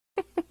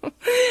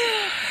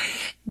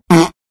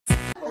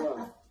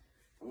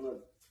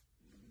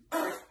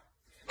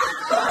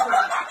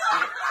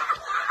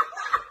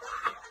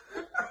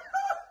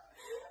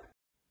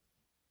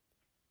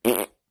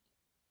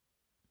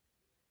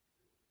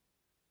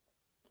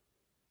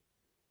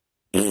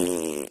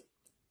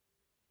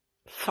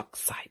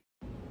fuck's sake.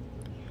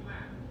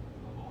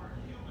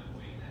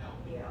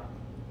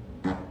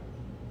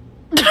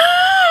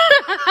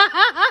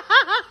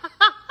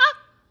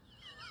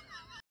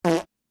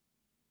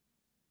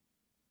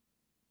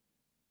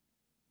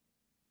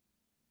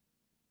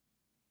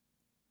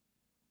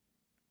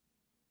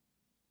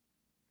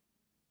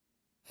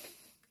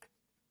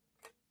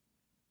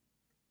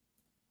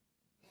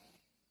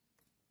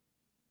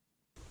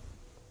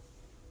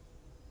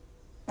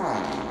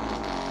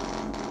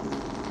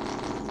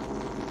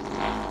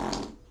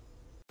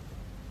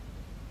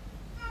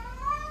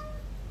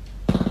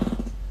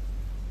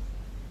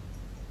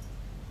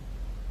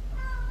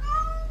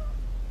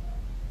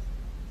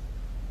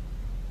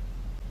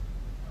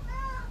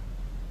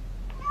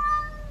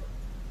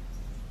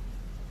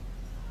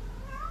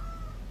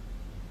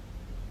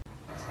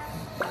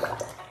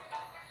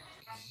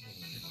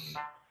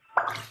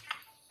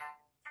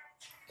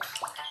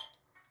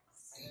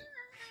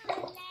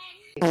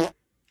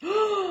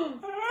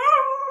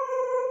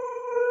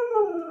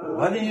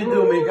 What did you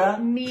do, Mika?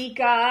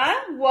 Mika,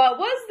 what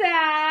was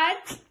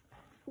that?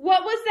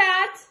 What was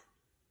that?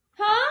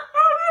 Huh?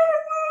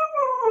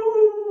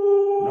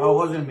 No, it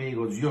wasn't me, it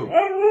was you.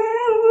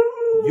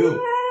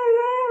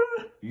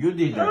 You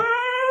did that.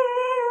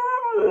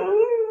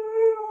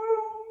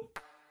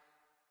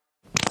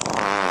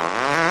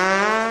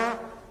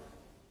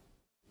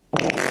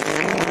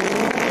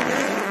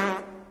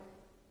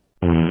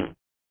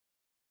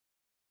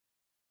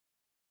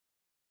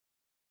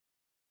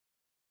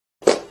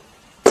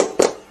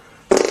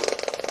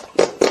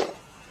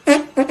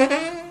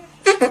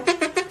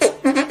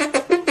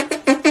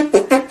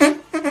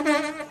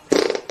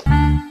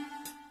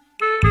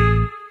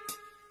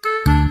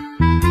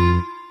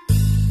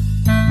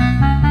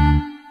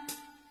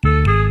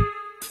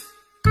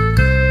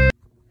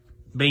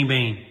 Bean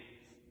Bean.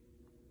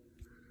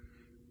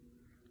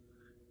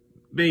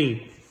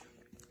 Bean.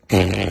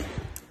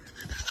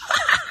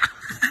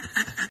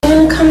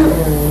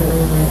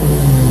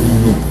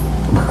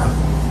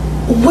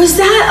 Was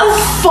that a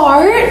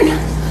fart?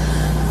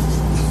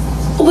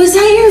 Was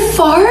that your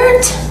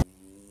fart?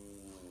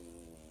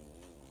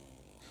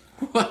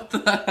 What the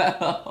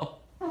hell?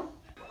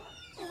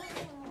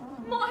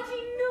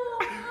 Monty, no,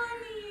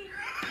 honey.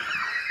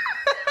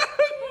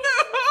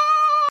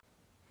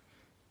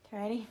 No.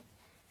 Ready?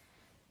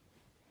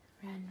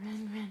 Run,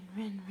 run, run,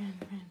 run, run,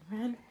 run,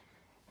 run.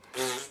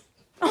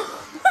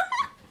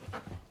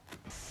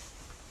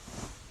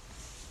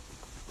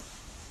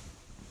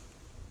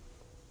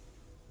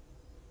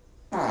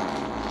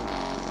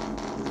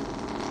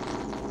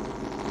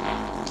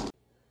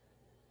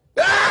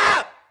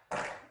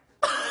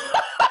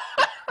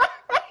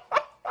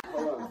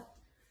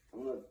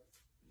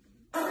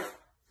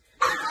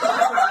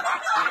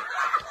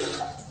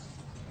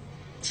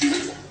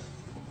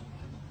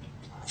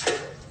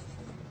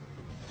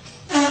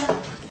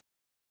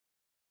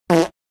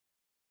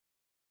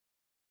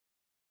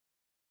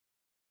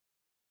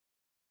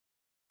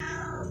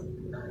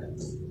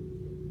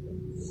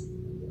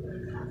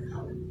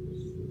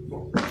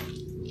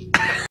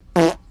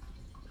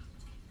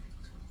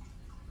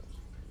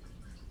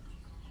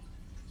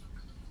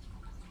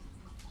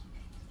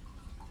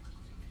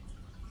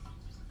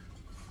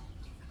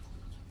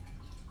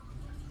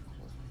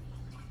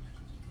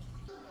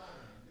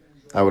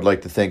 I would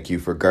like to thank you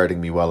for guarding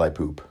me while I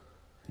poop.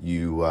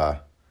 You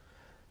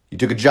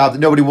took a job that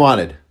nobody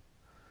wanted,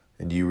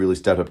 and you really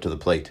stepped up to the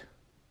plate.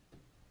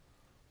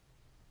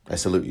 I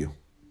salute you.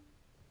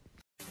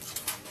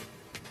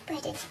 Where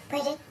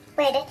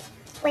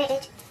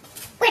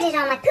did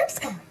all my poops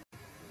go?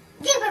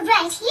 They were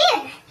right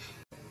here.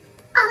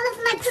 All of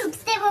my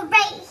poops, they were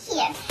right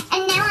here.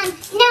 And now I'm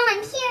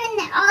here and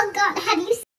they're all gone. Have you